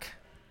 o'clock.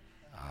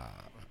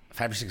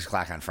 5 or 6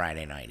 o'clock on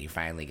Friday night. He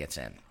finally gets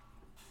in.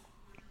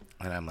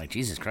 And I'm like,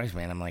 Jesus Christ,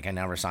 man. I'm like, I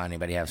never saw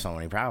anybody have so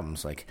many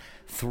problems.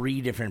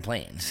 3 different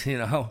planes,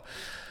 2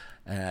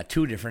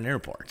 different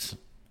airports.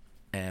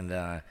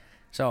 And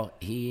so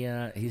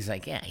he's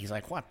like, yeah. He's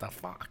like, what the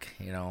fuck?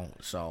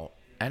 So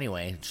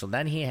anyway, so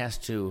then he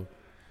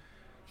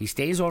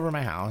stays over at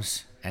my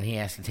house, and he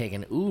has to take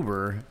an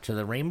Uber to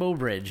the Rainbow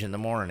Bridge in the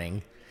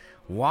morning,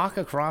 walk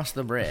across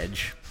the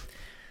bridge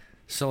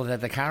so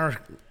that the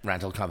car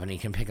rental company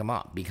can pick him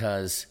up.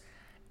 Because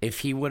if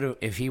he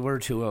were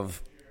to have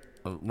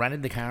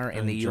rented the car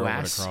in the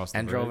U.S.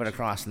 and drove it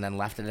across and then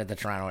left it at the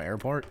Toronto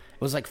airport, it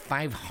was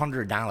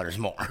 $500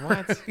 more.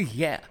 What?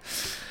 Yeah.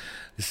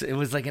 It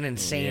was an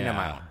insane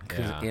amount.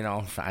 Because,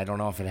 I don't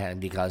know if it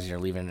had because you're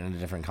leaving in a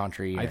different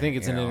country. I think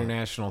it's an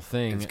international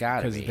thing. It's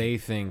got to be. Because they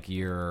think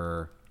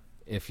you're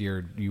if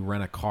you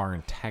rent a car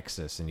in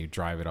Texas and you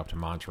drive it up to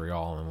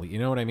Montreal and you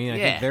know what I mean? I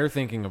Yeah. think they're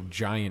thinking of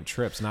giant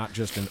trips, not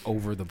just an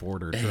over the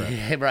border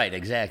trip. Right,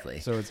 exactly.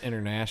 So it's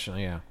international,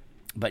 yeah.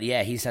 But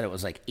yeah, he said it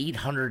was like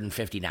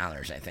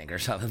 $850, I think, or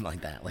something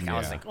like that. Like I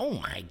was Yeah. like, oh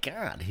my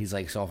god. He's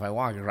like, so if I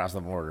walk across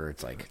the border,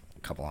 it's like a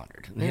couple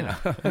hundred. You know.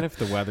 And if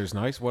the weather's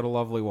nice, what a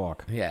lovely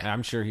walk. Yeah.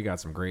 I'm sure he got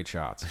some great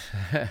shots.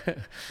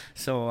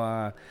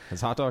 So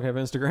Does Hot Dog have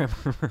Instagram?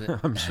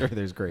 I'm sure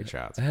there's great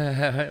shots.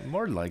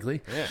 more than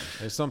likely. Yeah,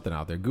 there's something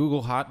out there.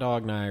 Google Hot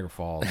Dog Niagara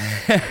Falls.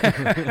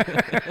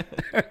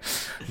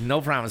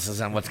 No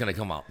promises on what's gonna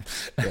come up.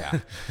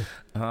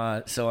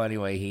 Yeah. So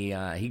anyway,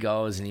 he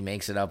goes and he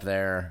makes it up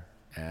there,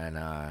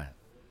 and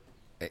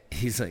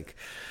he's like,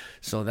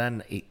 so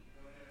then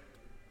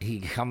he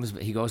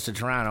goes to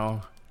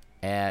Toronto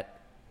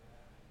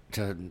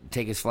to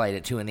take his flight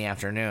at 2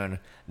 p.m.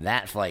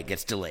 That flight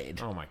gets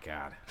delayed, Oh my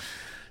God.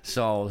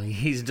 so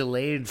he's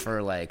delayed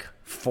for like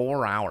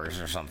 4 hours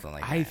or something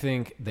like that. I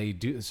think they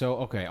do. So,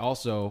 okay,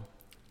 also,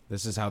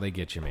 this is how they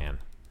get you, man.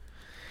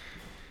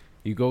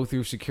 You go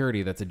through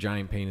security, that's a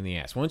giant pain in the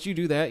ass. Once you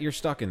do that, you're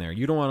stuck in there.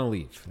 You don't want to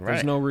leave. There's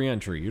Right. no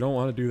re-entry. You don't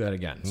want to do that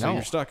again. So No.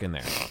 you're stuck in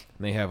there. And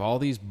they have all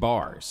these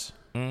bars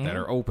that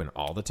are open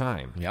all the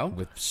time Yep.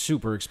 with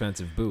super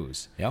expensive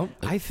booze. Yep.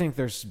 I think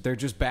they're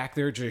just back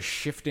there just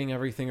shifting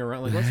everything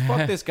around. Like, let's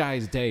fuck this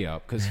guy's day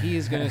up because he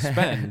is going to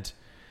spend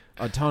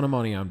a ton of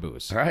money on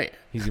booze. Right.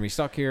 He's going to be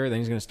stuck here, then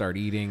he's going to start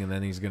eating, and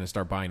then he's going to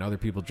start buying other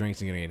people drinks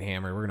and going to get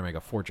hammered. We're going to make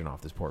a fortune off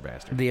this poor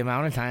bastard. The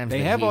amount of times They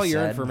that have he all your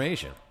said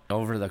information.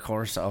 over the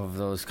course of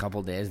those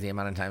couple days, the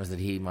amount of times that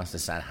he must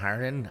have said,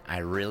 Harden, I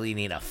really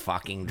need a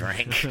fucking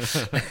drink.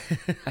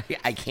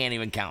 I can't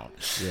even count.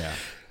 Yeah.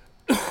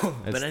 That's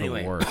But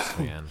anyway. the worst,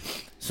 man.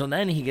 So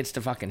then he gets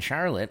to fucking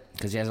Charlotte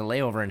because he has a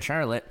layover in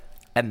Charlotte,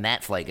 and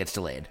that flight gets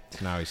delayed.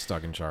 Now he's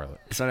stuck in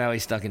Charlotte. So now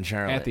he's stuck in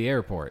Charlotte. At the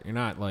airport. You're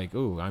not like,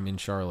 ooh, I'm in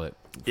Charlotte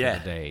for Yeah.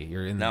 the day.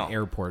 You're in No. the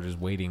airport just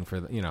waiting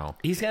for the,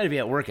 He's got to be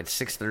at work at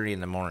 6:30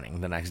 in the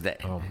morning the next day.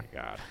 oh my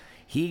God.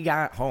 He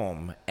got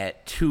home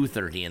at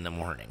 2:30 in the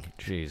morning.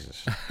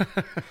 Jesus.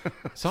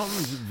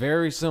 Something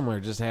very similar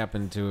just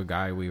happened to a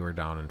guy we were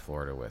down in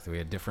Florida with. We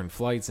had different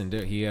flights, and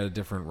he had a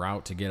different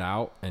route to get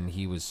out, and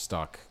he was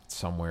stuck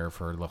somewhere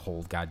for the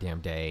whole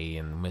goddamn day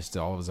and missed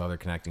all of his other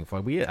connecting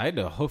flights. I had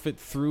to hoof it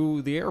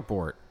through the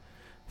airport.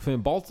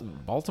 From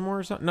Baltimore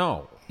or something?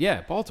 No.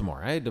 Yeah,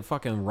 Baltimore. I had to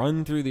fucking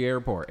run through the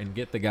airport and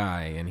get the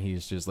guy, and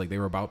he's just like, they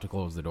were about to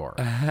close the door.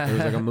 It was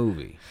like a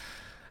movie.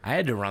 I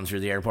had to run through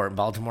the airport in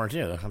Baltimore,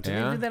 too. Did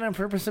Yeah? they do that on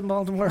purpose in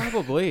Baltimore?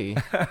 Probably.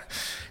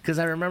 Because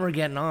I remember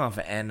getting off,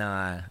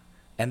 and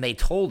they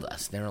told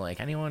us. They were like,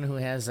 anyone who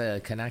has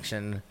a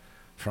connection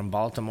from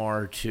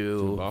Baltimore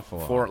to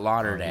Buffalo. Fort Oh,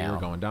 Lauderdale. you were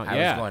going down. I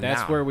Yeah, was going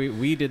that's down. where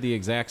we did the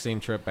exact same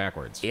trip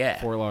backwards. Yeah.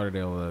 Fort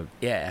Lauderdale.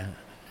 Yeah.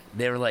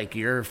 They were like,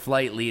 your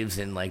flight leaves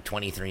in like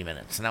 23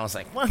 minutes. And I was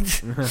like,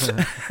 what?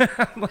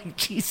 I'm like,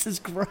 Jesus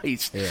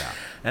Christ. Yeah.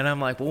 And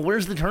I'm like, well,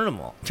 where's the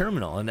terminal?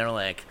 And they're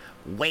like,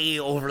 way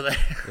over there.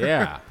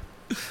 Yeah.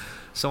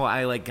 So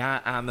I like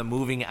got on the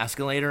moving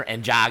escalator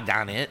and jogged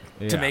on it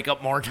to Yeah. make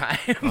up more time.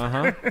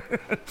 Uh-huh.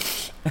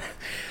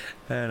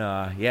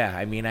 And yeah,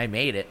 I mean, I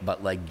made it,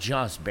 but like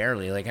just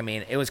barely. Like, I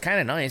mean, it was kind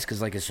of nice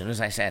because like as soon as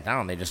I sat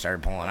down, they just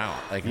started pulling out.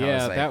 Like, I Yeah,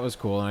 was like, that was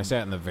cool. And I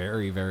sat in the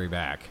very, very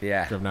back.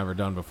 Yeah. Which I've never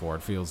done before.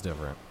 It feels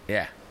different.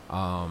 yeah,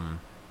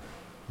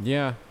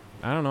 Yeah.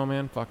 I don't know,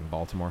 man. Fucking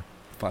Baltimore.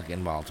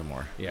 fucking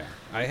Baltimore. Yeah.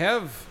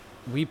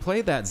 We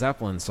played that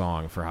Zeppelin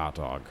song for Hot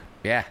Dog.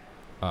 Yeah.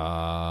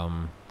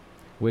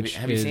 Which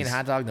Have you seen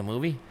Hot Dog the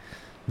movie?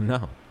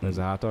 No. There's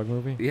a Hot Dog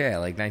movie? Yeah,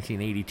 like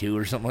 1982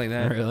 or something like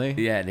that. Really?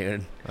 Yeah,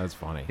 dude. That's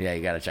funny. Yeah,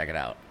 you got to check it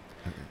out.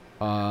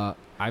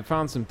 I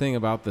found something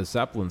about the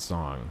Zeppelin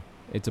song.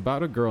 It's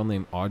about a girl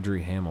named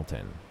Audrey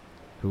Hamilton,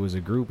 who was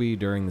a groupie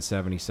during the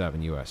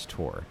 77 U.S.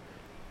 tour.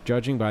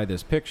 Judging by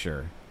this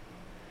picture,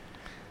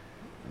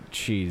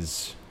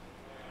 she's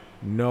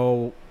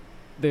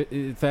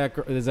is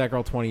that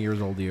girl 20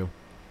 years old to you?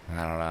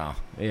 I don't know.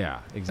 Yeah,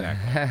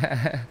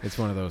 exactly. It's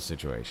one of those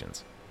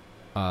situations.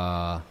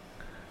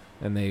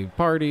 And they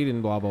partied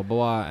and blah blah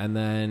blah, and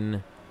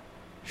then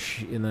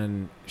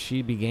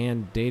she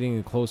began dating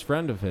a close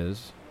friend of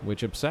his,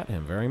 which upset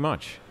him very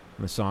much.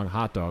 And the song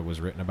 "Hot Dog" was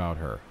written about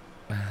her.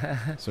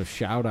 So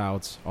shout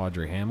outs,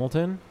 Audrey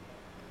Hamilton.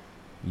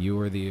 You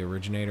were the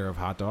originator of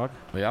Hot Dog.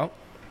 Yep.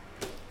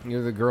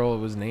 You're the girl it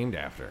was named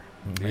after.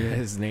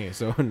 His name.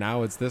 So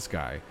now it's this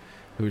guy,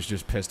 who's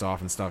just pissed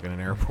off and stuck in an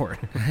airport.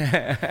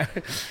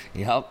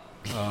 Yep.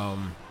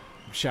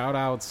 Shout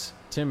outs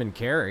Tim and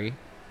Carrie,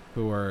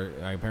 who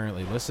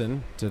apparently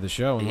listened to the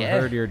show and Yeah.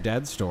 heard your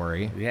dead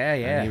story. Yeah,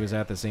 yeah. And he was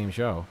at the same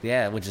show.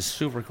 Yeah, which is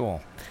super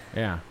cool.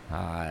 Yeah.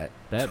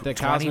 That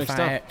cosmic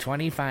stuff.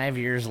 25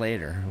 years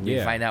later, we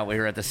Yeah. find out we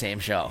were at the same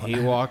show. He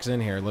walks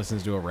in here,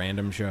 listens to a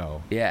random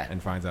show. Yeah.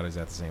 And finds out he's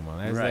at the same one.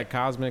 That's Right. that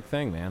cosmic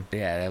thing, man.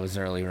 Yeah, that was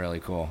really, really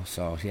cool.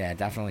 So, yeah,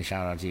 definitely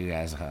shout out to you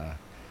guys.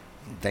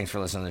 Thanks for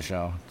listening to the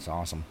show. It's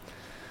awesome.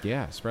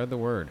 Yeah, spread the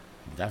word.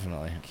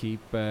 Definitely.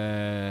 Keep,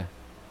 I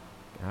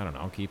don't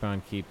know, keep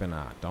on keeping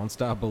on. Don't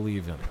stop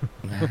believing.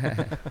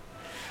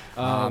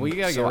 We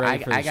gotta get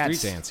ready for the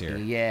street dance here.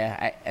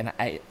 Yeah,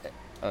 I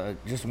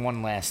just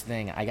one last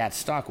thing. I got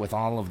stuck with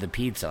all of the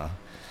pizza.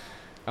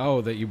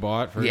 Oh, that you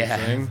bought for your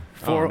thing?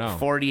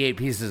 48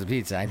 pieces of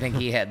pizza. I think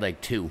he had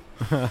like 2.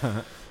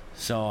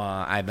 So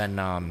I've been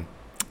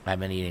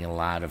eating a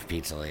lot of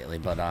pizza lately.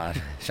 But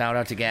shout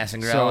out to Gas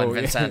and Grill and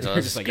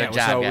Vincenzo's. Just like, Good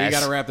job, so guys. we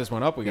gotta wrap this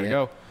one up. We gotta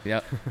go.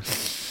 Yep.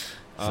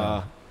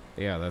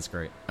 Yeah, that's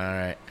great. All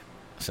right.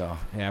 So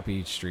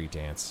happy street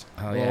dance.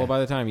 Oh, well, yeah. by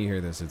the time you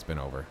hear this, it's been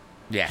over.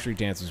 Yeah. Street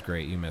dance was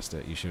great. You missed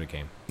it. You should have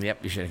came.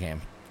 Yep, you should have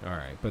came. All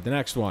right, but the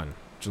next one,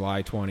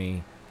 July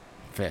 25th.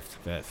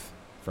 5th.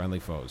 Friendly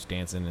Foes,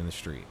 Dancing in the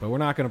Street. But we're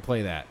not going to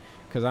play that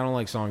because I don't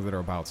like songs that are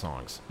about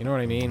songs. You know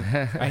what I mean?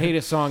 I hate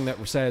a song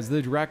that says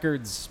the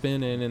record's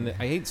spinning, and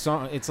I hate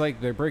song. It's like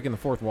they're breaking the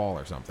fourth wall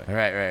or something.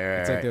 Right.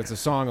 It's like it's a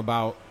song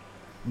about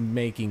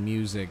making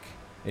music.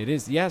 It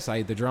is. Yes,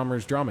 the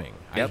drummer's drumming.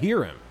 Yep. I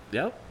hear him.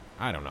 Yep.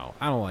 I don't know.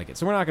 I don't like it.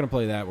 So we're not going to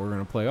play that. We're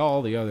going to play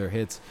all the other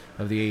hits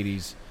of the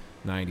 80s,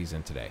 90s,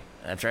 and today.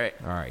 That's right.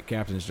 All right,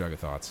 Captain's Jug of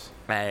Thoughts.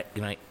 All right,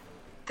 good night.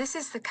 This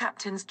is the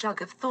Captain's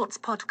Jug of Thoughts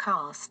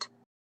podcast.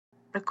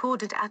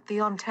 Recorded at the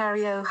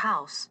Ontario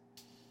House.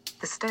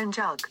 The Stone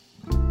Jug.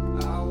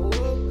 I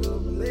woke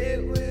up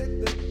late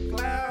with the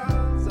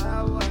clouds.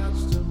 I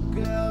watched them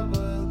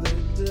cover the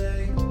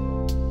day.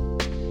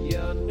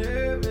 You're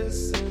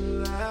nervous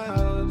and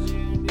loud.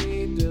 You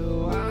need to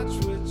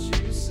watch what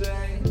you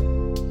say.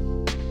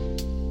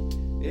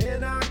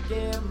 And I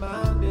can't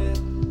mind it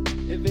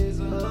if it's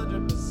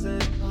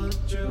 100%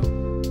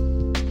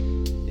 untrue.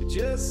 It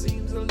just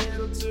seems a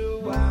little too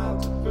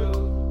wild to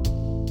prove.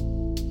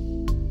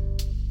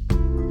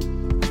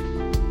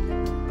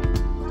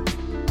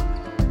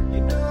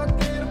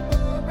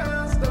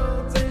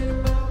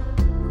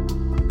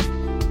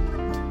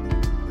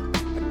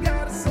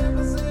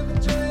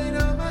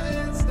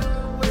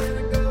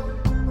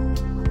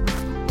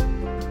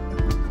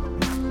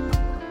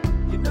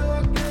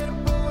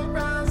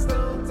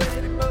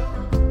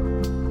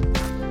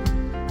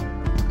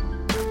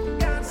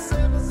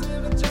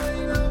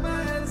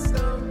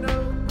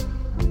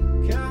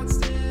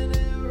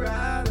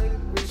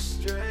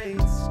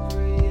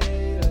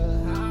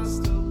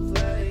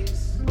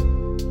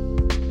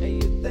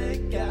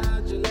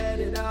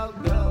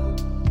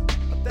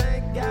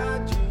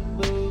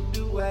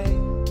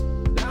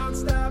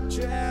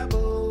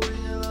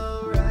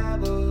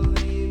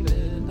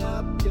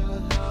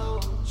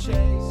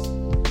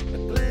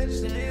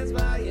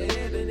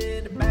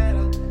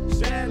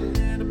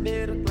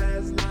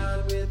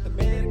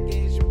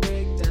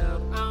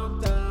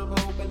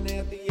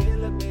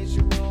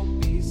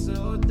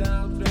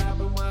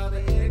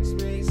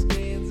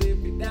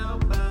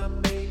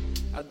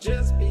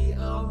 Just be